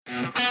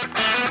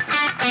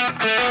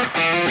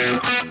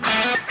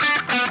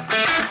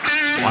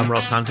I'm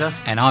Ross Hunter.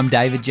 And I'm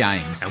David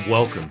James. And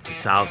welcome to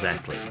Sales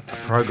Athlete, a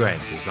program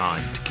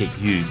designed to keep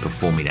you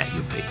performing at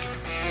your peak.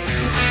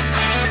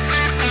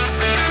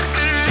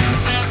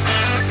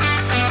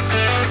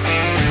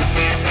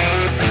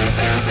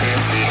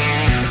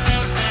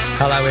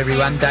 Hello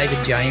everyone,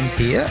 David James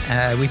here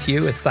with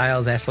you at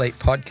Sales Athlete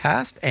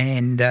Podcast.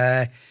 And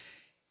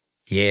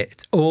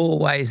it's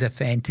always a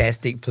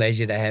fantastic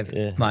pleasure to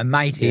have my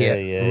mate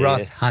here,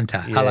 Ross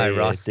Hunter. Hello,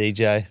 Ross.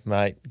 DJ,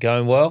 mate.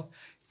 Going well?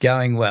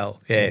 Going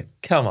well, yeah.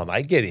 Come on,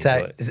 mate, get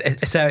into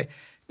it. So,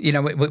 you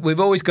know, we've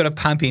always got to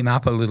pump him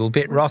up a little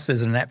bit. Ross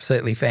is an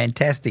absolutely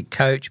fantastic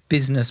coach,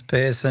 business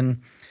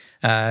person,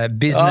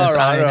 business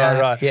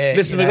owner. Right. Yeah,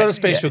 listen, we've got a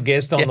special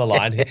guest on the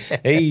line.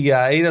 He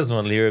doesn't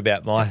want to hear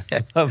about my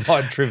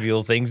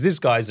trivial things. This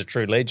guy's a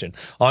true legend.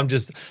 I'm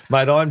just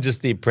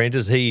the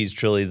apprentice. He is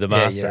truly the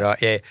master. Yeah, you're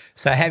right, yeah.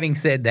 So having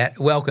said that,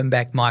 welcome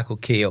back, Michael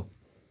Keil.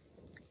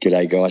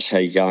 G'day, guys. How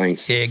you going?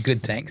 Yeah,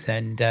 good, thanks.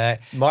 And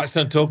Mike's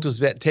going to talk to us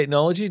about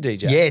technology,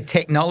 DJ. Yeah,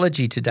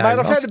 technology today, mate.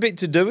 Ross. I've had a bit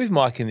to do with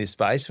Mike in this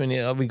space when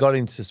we got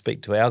him to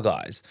speak to our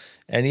guys,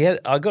 and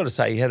I got to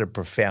say, he had a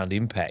profound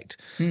impact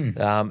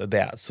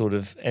about sort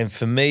of, and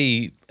for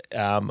me,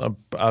 I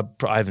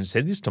haven't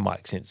said this to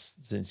Mike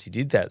since he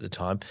did that at the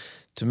time.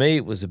 To me,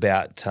 it was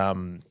about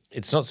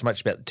it's not so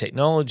much about the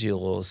technology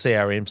or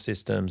CRM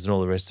systems and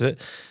all the rest of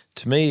it.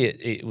 To me,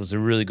 it was a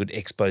really good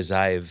expose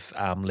of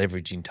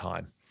leveraging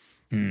time.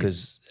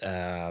 Because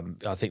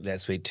I think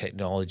that's where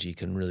technology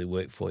can really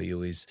work for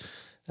you is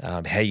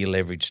how you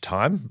leverage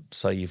time.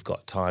 So you've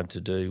got time to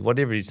do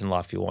whatever it is in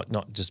life you want,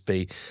 not just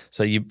be –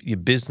 so your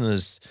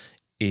business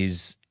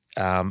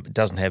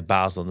doesn't have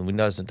bars on the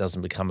windows and it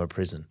doesn't become a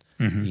prison.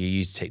 Mm-hmm. You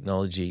use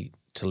technology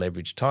to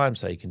leverage time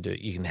so you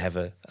can have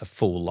a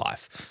full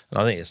life. And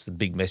I think that's the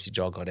big message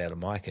I got out of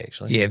Mike,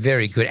 actually. Yeah,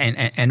 very good.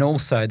 And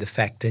also the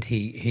fact that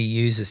he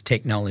uses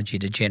technology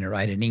to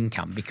generate an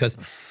income because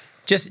 –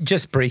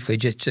 Just briefly,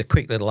 just a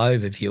quick little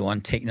overview on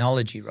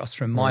technology, Ross,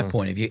 from my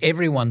point of view.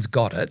 Everyone's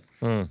got it,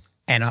 and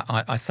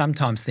I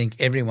sometimes think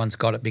everyone's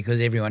got it because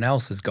everyone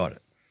else has got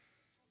it.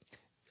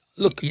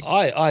 Look,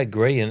 I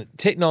agree, and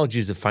technology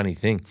is a funny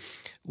thing.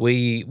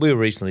 We were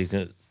recently,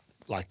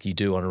 like you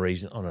do on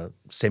a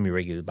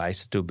semi-regular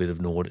basis, do a bit of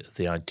an audit of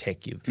the own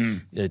tech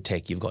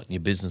you've got in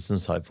your business and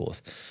so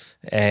forth.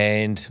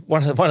 And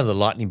one of the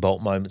lightning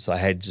bolt moments I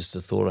had, just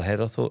a thought I had,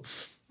 I thought,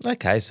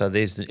 okay, so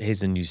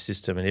here's a new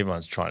system and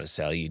everyone's trying to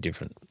sell you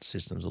different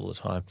systems all the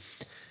time.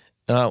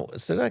 And I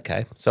said,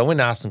 okay. So I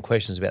went and asked some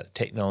questions about the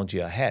technology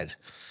I had.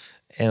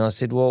 And I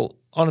said, well,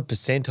 on a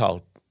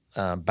percentile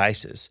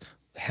basis,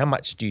 how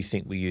much do you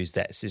think we use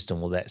that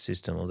system or that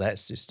system or that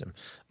system?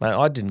 Mate,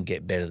 I didn't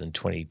get better than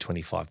 20,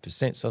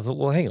 25%. So I thought,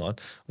 well, hang on,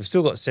 we've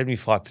still got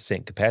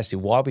 75% capacity.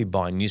 Why are we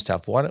buying new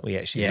stuff? Why don't we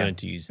actually learn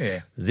to use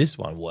this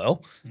one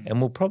well? And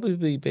we'll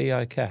probably be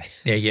okay.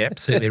 Yeah,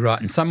 absolutely right.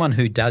 And someone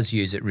who does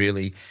use it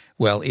really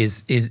well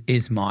is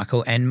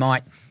Michael. And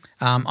Mike,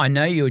 I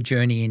know your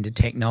journey into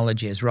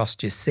technology, as Ross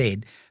just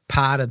said,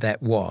 part of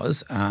that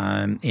was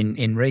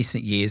in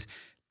recent years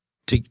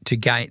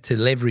to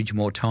leverage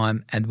more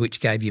time, and which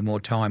gave you more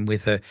time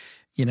with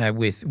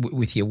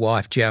with your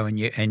wife Jo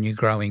and your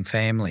growing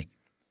family.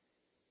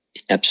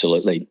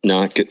 Absolutely.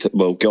 No,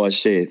 well,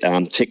 guys,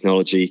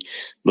 technology.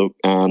 Look,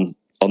 I'm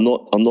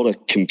not a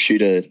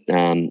computer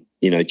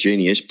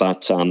genius,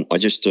 but I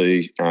just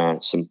do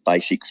some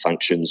basic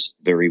functions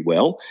very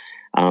well.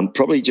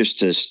 Probably just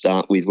to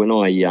start with, when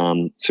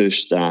I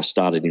first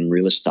started in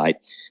real estate,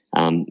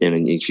 and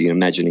if you can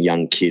imagine a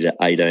young kid at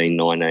 18,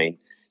 19,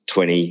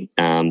 20,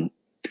 and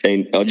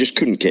I just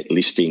couldn't get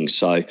listings.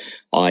 So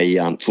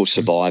for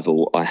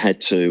survival, I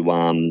had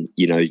to,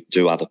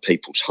 do other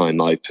people's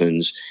home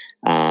opens,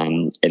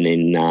 and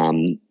then,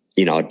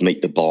 I'd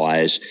meet the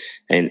buyers.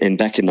 And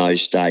back in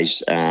those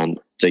days,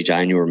 DJ,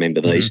 and you'll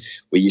remember these,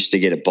 we used to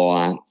get a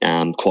buyer,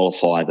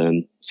 qualify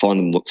them, find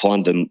them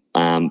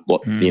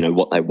what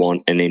they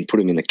want, and then put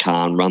them in the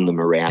car and run them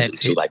around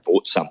until they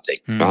bought something,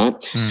 right?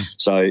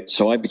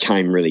 So I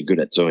became really good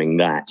at doing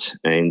that,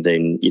 and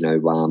then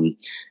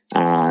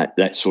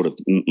that sort of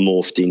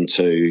morphed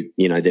into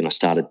then I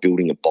started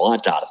building a buyer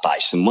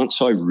database. And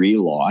once I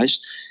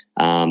realised,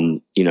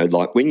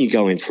 like when you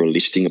go in for a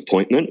listing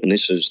appointment, and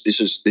this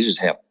is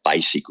how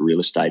basic real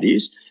estate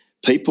is.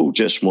 People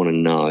just want to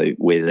know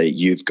whether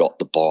you've got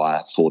the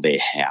buyer for their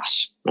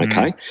house,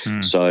 okay?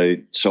 So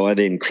I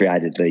then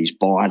created these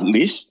buyer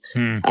lists.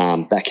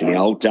 Back in the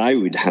old day,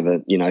 we'd have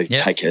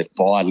take a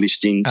buyer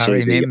listing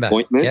to the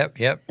appointment.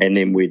 Yep. And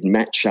then we'd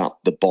match up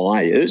the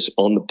buyers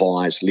on the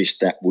buyers list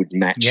that would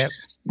match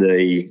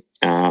the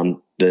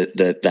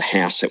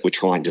house that we're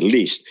trying to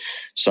list.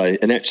 So,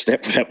 and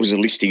that was a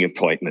listing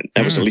appointment.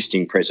 That was a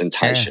listing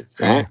presentation,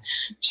 right?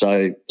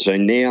 So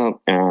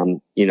now,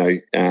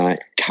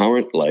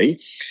 currently,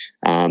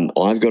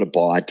 I've got a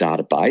buyer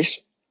database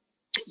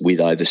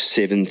with over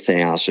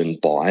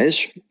 7,000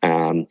 buyers,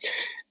 and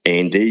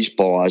these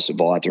buyers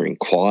have either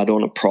inquired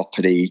on a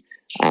property,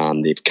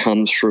 they've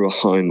come through a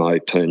home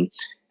open,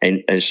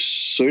 and as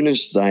soon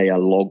as they are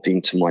logged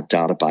into my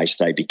database,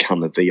 they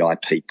become a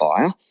VIP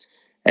buyer.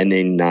 And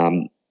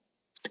then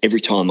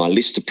every time I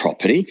list a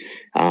property,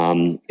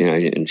 and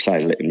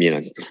say,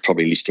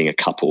 probably listing a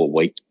couple a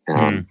week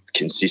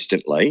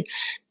consistently,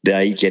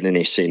 they get an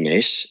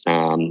SMS,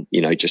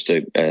 just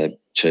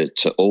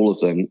to all of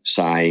them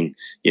saying,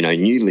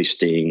 new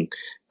listing,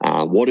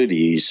 what it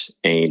is,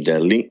 and a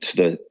link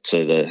to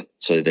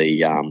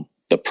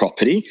the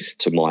property,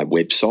 to my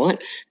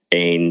website,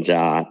 and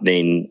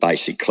then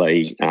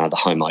basically the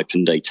home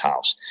open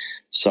details.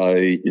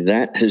 So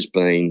that has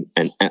been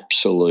an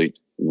absolute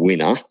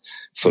winner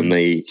for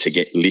me to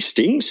get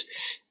listings.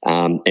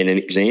 And an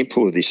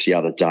example of this the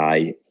other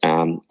day,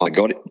 I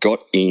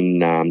got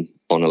in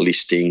on a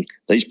listing.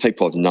 These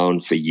people I've known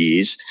for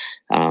years.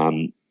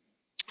 But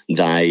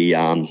they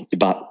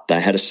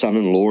had a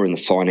son-in-law in the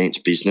finance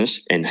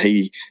business, and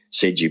he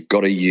said, "You've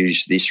got to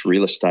use this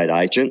real estate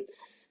agent."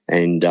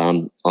 And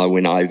I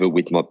went over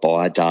with my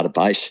buyer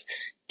database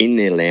in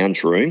their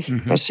lounge room.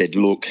 I said,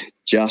 "Look,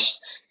 just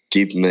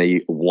give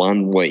me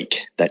 1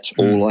 week. That's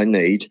all I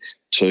need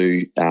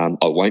to. I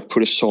won't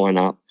put a sign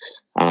up.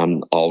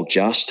 I'll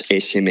just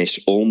SMS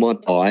all my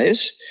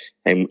buyers,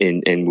 and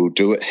we'll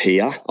do it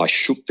here." I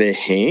shook their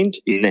hand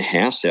in the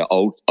house. They're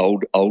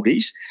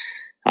oldies.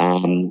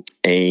 And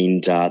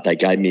they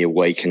gave me a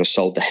week, and I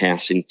sold the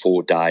house in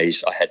 4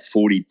 days. I had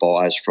 40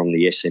 buyers from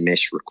the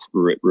SMS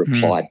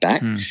reply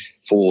back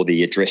for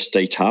the address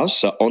details.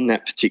 So on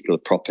that particular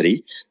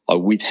property, I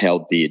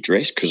withheld the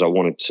address because I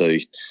wanted to,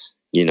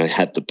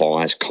 have the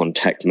buyers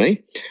contact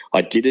me.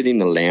 I did it in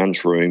the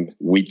lounge room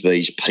with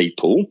these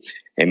people,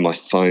 and my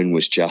phone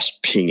was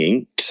just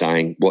pinging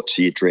saying, "What's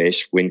the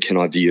address? When can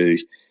I view?"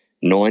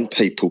 9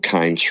 people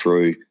came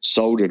through,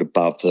 sold it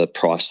above the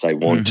price they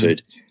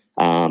wanted.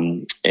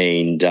 And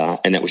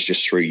that was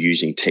just through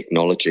using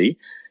technology.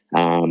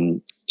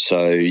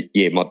 So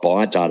my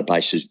buyer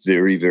database is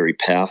very, very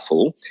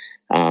powerful.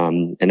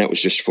 And that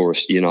was just for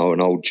us, an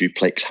old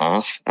duplex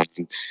half.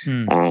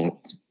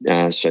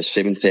 So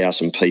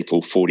 7,000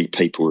 people, 40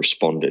 people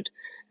responded.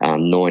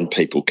 9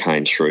 people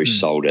came through,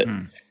 sold it.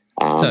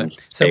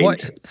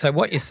 So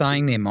what you're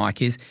saying there,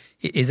 Mike, is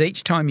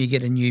each time you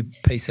get a new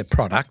piece of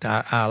product,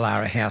 a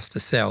la a house to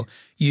sell,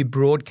 you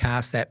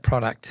broadcast that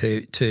product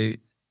to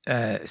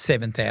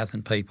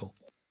 7,000 people.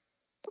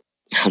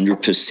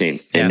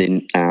 100%. Yeah. And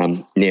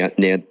then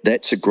now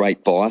that's a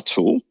great buyer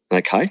tool,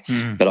 okay?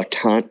 But I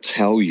can't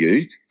tell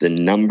you the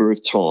number of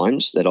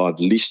times that I've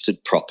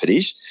listed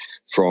properties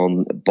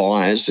from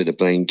buyers that have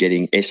been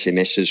getting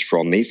SMSs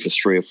from me for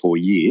 3 or 4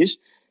 years,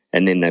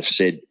 and then they've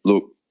said,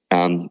 "Look,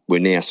 we're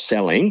now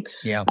selling,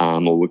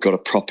 or we've got a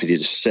property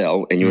to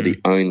sell, and you're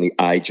the only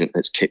agent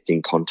that's kept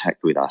in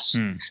contact with us."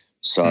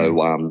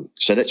 So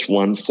that's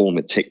one form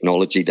of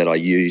technology that I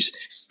use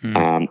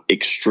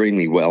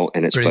extremely well,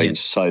 and it's been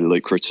so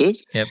lucrative.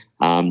 Yep.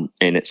 And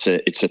it's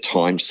a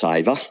time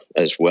saver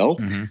as well.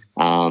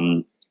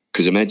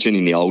 Because imagine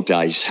in the old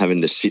days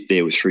having to sit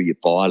there through your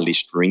buyer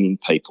list ringing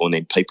people, and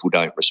then people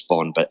don't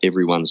respond, but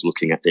everyone's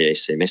looking at their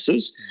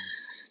SMSs.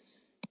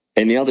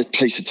 And the other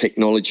piece of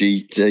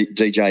technology,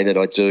 DJ, that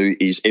I do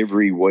is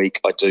every week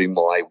I do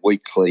my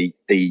weekly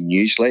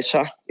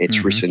e-newsletter.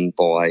 It's written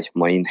by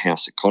my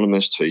in-house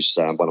economist, who's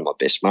one of my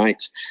best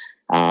mates.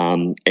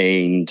 And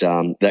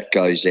that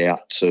goes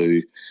out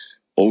to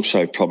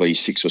also probably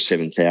 6,000 or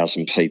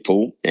 7,000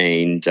 people.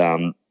 And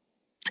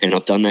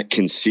I've done that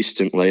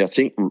consistently. I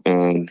think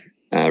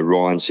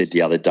Ryan said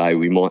the other day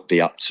we might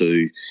be up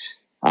to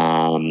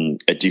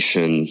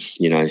edition,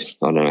 I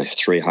don't know,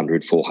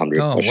 300, 400.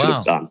 Oh, I should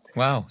have done.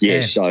 Wow. Yeah.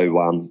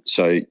 So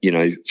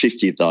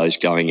 50 of those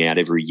going out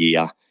every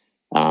year,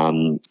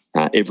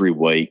 every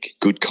week,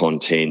 good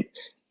content,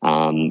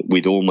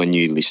 with all my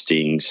new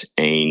listings,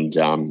 and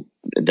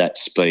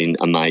that's been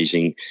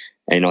amazing.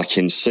 And I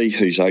can see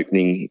who's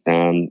opening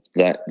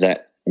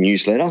that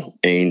newsletter,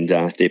 and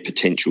their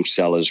potential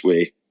sellers.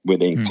 We're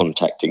then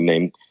contacting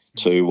them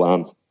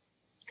to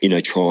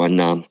try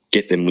and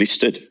get them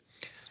listed.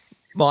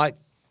 Mike,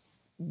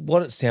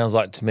 what it sounds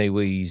like to me,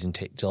 we're using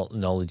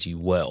technology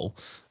well,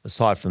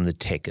 aside from the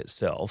tech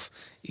itself,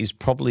 is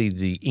probably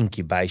the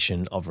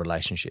incubation of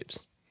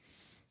relationships.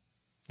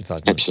 If I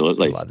can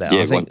absolutely put it like that.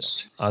 Yeah,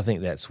 I think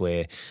that's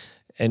where.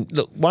 And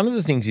look, one of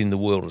the things in the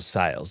world of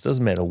sales,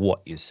 doesn't matter what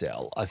you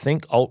sell, I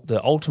think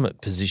the ultimate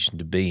position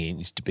to be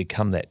in is to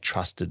become that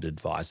trusted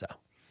advisor.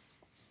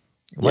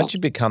 Once you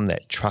become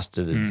that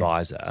trusted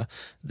advisor,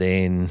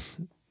 then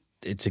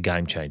it's a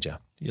game changer.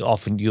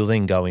 You'll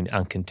then go in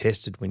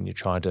uncontested when you're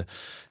trying to,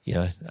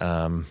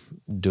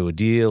 do a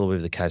deal or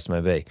whatever the case may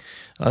be.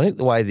 And I think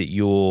the way that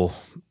you're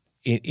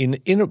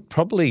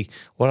probably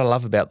what I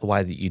love about the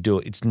way that you do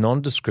it, it's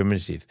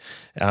non-discriminative.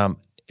 And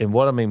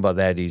what I mean by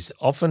that is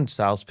often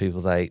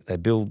salespeople, they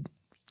build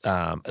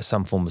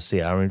some form of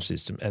CRM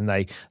system, and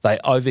they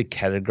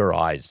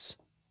over-categorize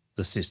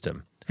the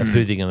system of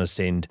who they're going to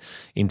send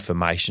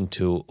information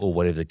to or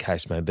whatever the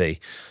case may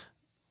be.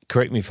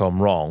 Correct me if I'm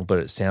wrong, but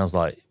it sounds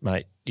like,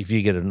 mate, if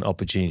you get an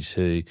opportunity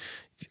to,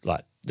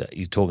 like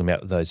you're talking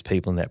about those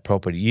people in that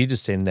property, you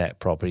just send that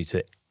property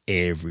to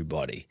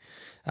everybody.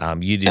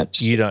 You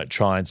don't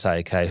try and say,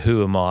 okay,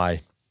 who am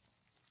I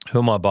who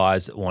are my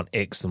buyers that want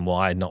X and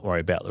Y and not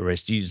worry about the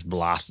rest? You just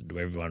blast it to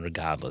everyone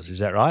regardless. Is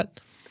that right?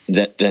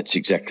 That's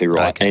exactly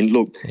right. Okay. And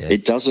look, Yeah.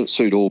 it doesn't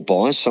suit all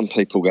buyers. Some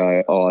people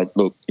go, oh,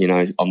 look,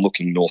 I'm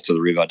looking north of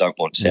the river. I don't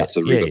want south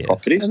of the river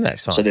properties. And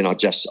that's fine. So then I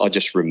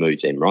just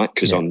remove them, right?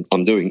 Because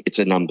I'm doing, it's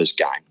a numbers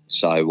game.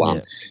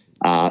 So,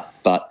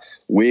 but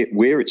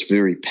where it's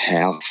very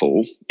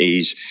powerful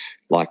is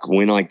like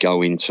when I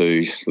go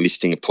into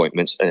listing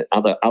appointments,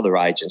 other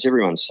agents,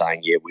 everyone's saying,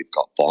 yeah, we've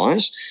got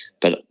buyers,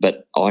 but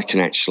I can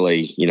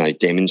actually,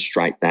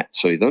 demonstrate that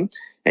to them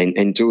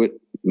and do it,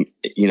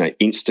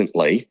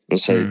 instantly and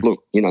say,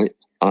 look,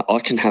 I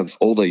can have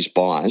all these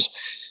buyers,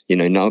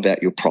 know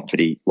about your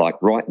property like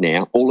right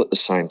now, all at the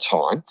same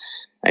time.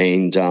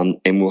 And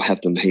we'll have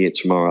them here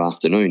tomorrow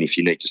afternoon if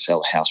you need to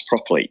sell a house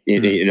properly,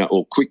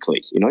 or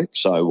quickly,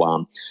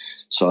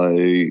 So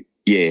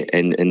yeah,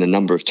 and the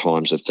number of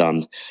times I've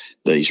done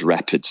these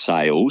rapid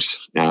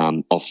sales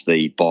off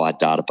the buyer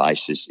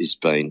database has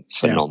been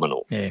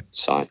phenomenal. Yeah.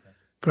 So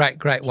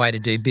great way to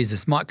do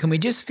business, Mike. Can we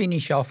just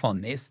finish off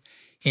on this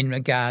in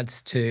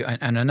regards to?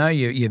 And I know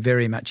you're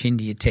very much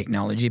into your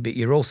technology, but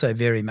you're also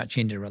very much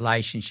into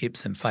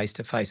relationships and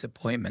face-to-face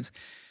appointments.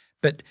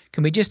 But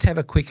can we just have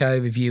a quick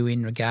overview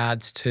in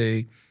regards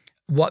to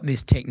what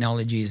this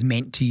technology has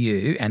meant to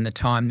you and the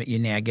time that you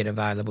now get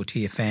available to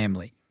your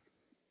family?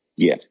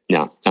 Yeah,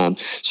 no.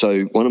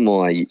 So one of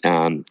my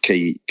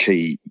key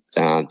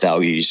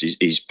values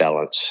is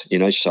balance.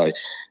 So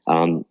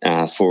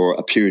for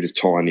a period of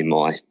time in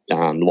my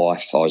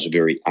life, I was a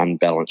very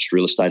unbalanced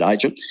real estate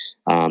agent.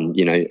 And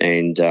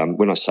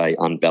when I say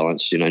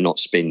unbalanced, not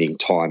spending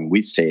time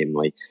with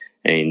family.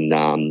 And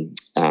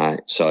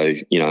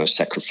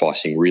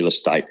sacrificing real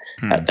estate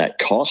at that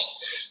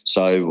cost.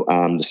 So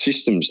the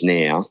systems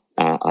now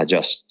are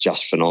just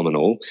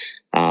phenomenal,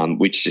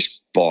 which just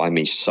buy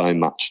me so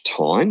much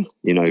time.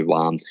 To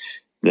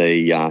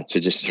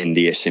just send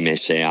the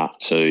SMS out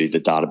to the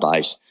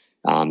database,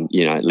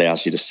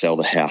 allows you to sell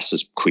the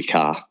houses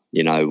quicker.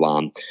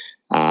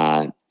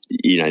 That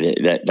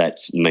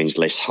means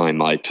less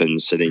home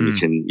opens, so then you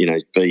can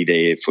be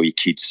there for your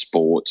kids'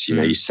 sports.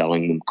 You're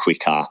selling them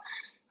quicker.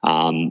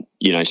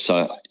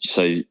 So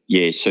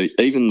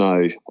even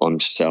though I'm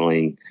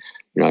selling,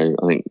 I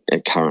think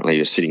currently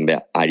we're sitting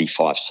about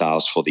 85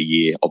 sales for the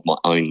year of my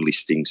own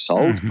listings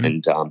sold.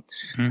 And,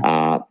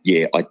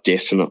 I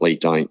definitely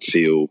don't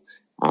feel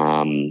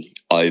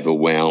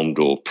overwhelmed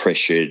or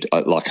pressured.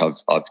 I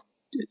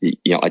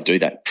do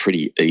that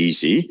pretty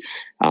easy.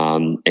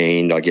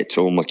 And I get to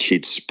all my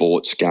kids'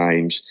 sports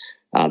games.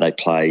 They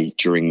play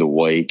during the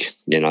week.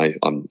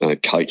 I'm a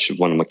coach of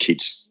one of my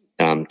kids'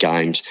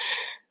 games.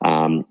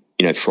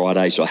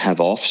 Fridays I have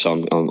off,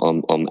 so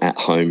I'm at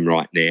home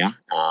right now,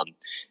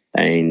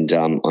 and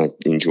I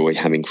enjoy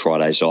having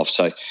Fridays off.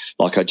 So,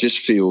 I just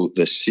feel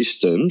the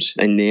systems,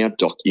 and now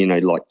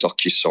like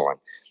DocuSign,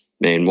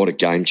 man, what a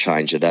game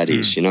changer that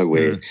is.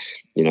 Where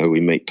we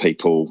meet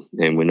people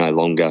and we're no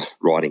longer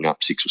writing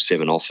up 6 or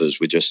 7 offers.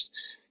 We're just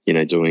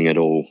doing it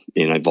all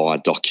via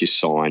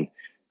DocuSign,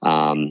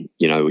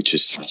 which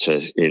is such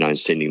a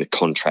sending the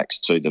contracts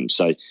to them.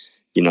 So.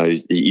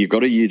 You've got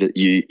to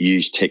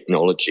use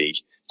technology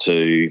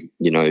to,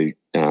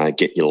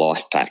 get your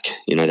life back.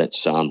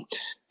 That's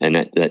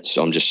that's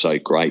I'm just so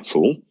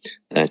grateful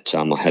that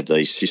I have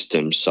these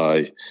systems.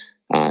 So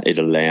it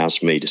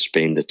allows me to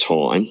spend the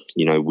time,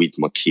 with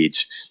my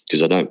kids,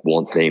 because I don't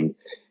want them,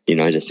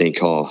 to think,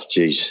 oh,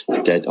 geez,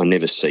 Dad, I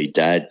never see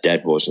Dad.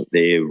 Dad wasn't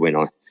there when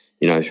I,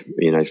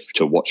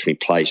 to watch me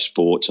play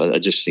sports. I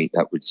just think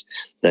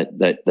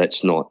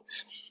that's not.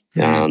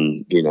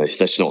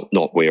 That's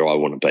not where I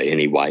want to be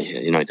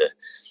anyway,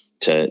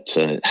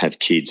 to have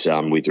kids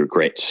with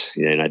regrets,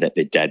 that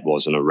their dad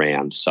wasn't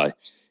around. So,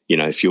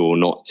 if you're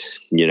not,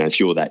 if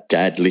you're that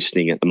dad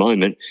listening at the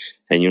moment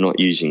and you're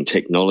not using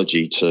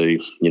technology to,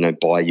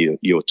 buy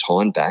your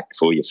time back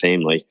for your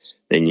family,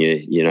 then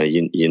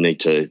you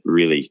need to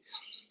really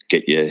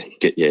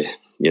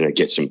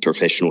get some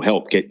professional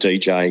help, get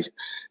DJ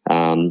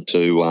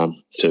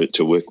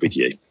to work with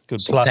you.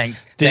 Good plug.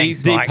 Thanks, do you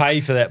Mike.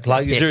 pay for that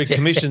plug? Is there a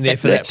commission there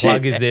for that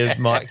plug? Is there,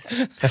 Mike?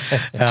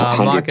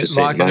 Mike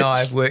and mate.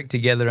 I have worked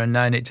together and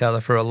known each other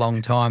for a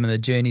long time, and the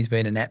journey's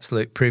been an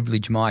absolute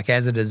privilege, Mike,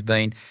 as it has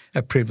been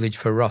a privilege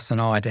for Ross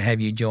and I to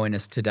have you join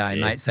us today,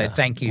 mate. So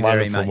thank you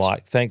very much.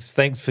 Mike. Thanks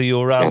for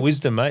your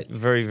wisdom, mate.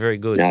 Very, very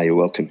good. No, you're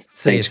welcome.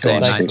 See you soon,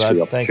 guys. mate. Thanks for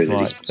the Thanks,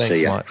 opportunity. Mike. Thanks,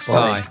 See ya. Mike.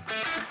 Bye.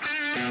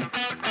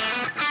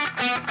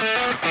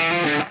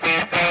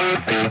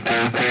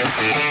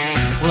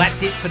 Well,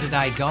 that's it for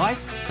today,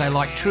 guys. So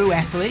like true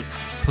athletes,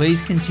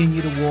 please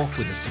continue to walk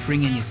with a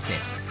spring in your step.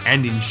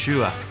 And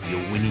ensure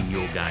you're winning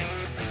your game.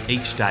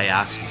 Each day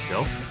ask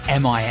yourself,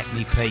 Am I at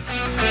my peak?